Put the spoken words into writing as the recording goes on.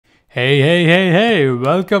Hey,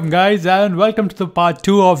 welcome guys and welcome to the part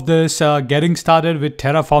 2 of this getting started with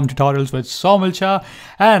Terraform tutorials with Somil Shah.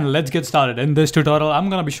 And let's get started. In this tutorial, I'm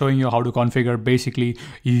going to be showing you how to configure basically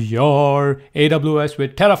your AWS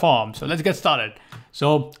with Terraform. So let's get started.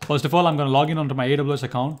 So first of all, I'm going to log in onto my AWS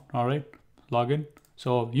account. All right, log in.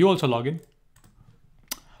 So you also log in.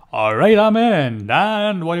 All right, I'm in.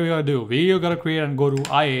 And what are we going to do? We are going to create and go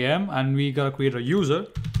to IAM and we got to create a user.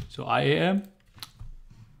 So IAM.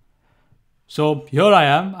 So here I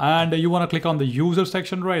am, and you want to click on the user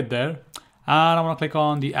section right there, and I want to click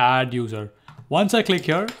on the add user. Once I click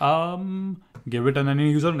here, give it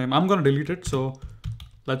any username. I'm going to delete it. So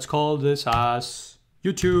let's call this as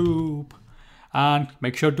YouTube, and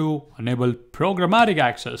make sure to enable programmatic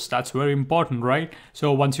access. That's very important, right?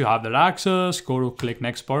 So once you have that access, go to click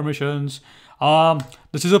next permissions.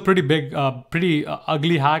 This is a pretty big,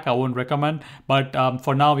 ugly hack. I won't recommend, but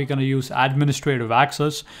for now we're going to use administrative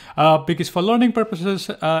access because for learning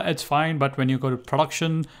purposes, it's fine. But when you go to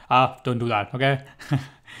production, don't do that. Okay.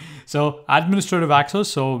 So administrative access.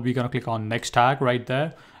 So we're going to click on next tag right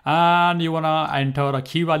there, and you want to enter a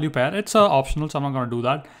key value pair. It's optional, so I'm not going to do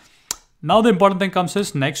that. Now the important thing comes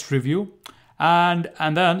is next review, and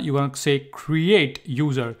then you want to say create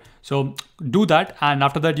user. So do that, and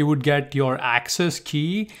after that you would get your access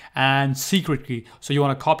key and secret key. So you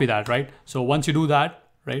want to copy that, right? So once you do that,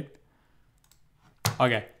 right?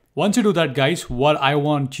 Okay, once you do that, guys, what I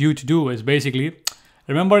want you to do is basically,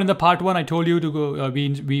 remember in the part 1 I told you to go,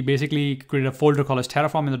 we basically create a folder called as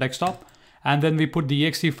Terraform in the desktop, and then we put the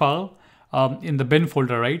exe file in the bin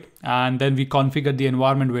folder, right? And then we configure the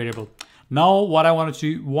environment variable. Now what I want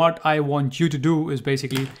you to do is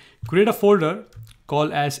basically create a folder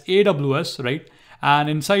called as AWS, right? And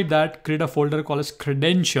inside that, create a folder called as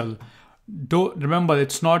credential. Remember,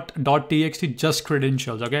 it's not .txt, just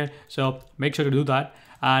credentials, okay? So make sure to do that.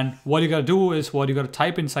 And what you gotta do is, what you gotta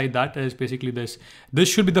type inside that is basically this. This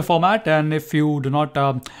should be the format, and if you do not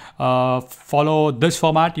follow this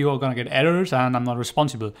format, you are gonna get errors, and I'm not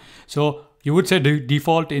responsible. So you would say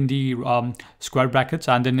default in the square brackets,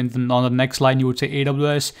 and then on the next line you would say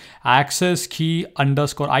AWS access key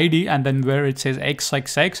underscore ID, and then where it says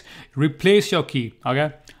XXX, replace your key,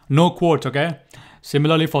 okay? No quotes, okay?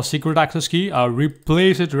 Similarly for secret access key,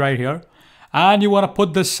 replace it right here. And you want to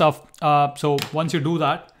put this stuff, so once you do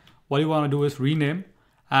that, what you want to do is rename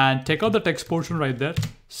and take out the text portion right there,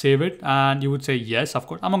 save it, and you would say yes, of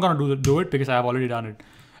course. I'm not going to do it because I have already done it.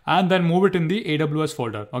 And then move it in the AWS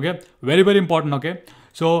folder. Okay, very important. Okay,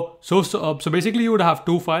 so basically you would have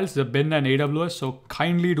two files, the bin and AWS. So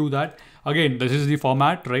kindly do that. Again, this is the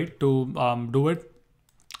format, right, to do it.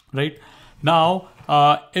 Right now,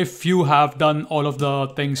 if you have done all of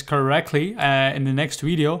the things correctly, in the next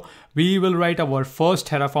video we will write our first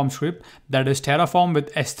Terraform script, that is Terraform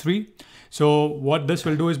with S3. So what this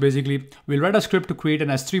will do is basically we'll write a script to create an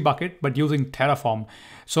S3 bucket, but using Terraform.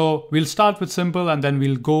 So we'll start with simple, and then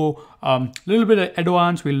we'll go a little bit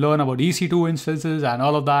advanced. We'll learn about EC2 instances and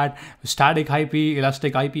all of that, static IP,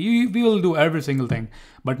 elastic IP. We will do every single thing.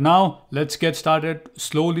 But now let's get started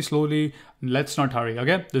slowly. Let's not hurry.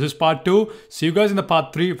 Okay, this is part 2. See you guys in the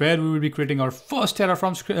part 3, where we will be creating our first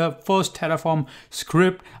Terraform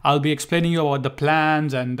script. I'll be explaining you about the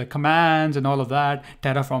plans and the commands and all of that,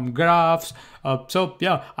 Terraform graphs. So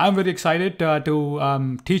yeah, I'm very excited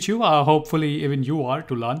to teach you. Hopefully even you are,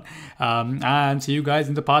 to learn. And see you guys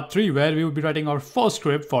in the part 3, where we will be writing our first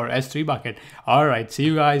script for S3 bucket. All right, see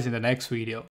you guys in the next video.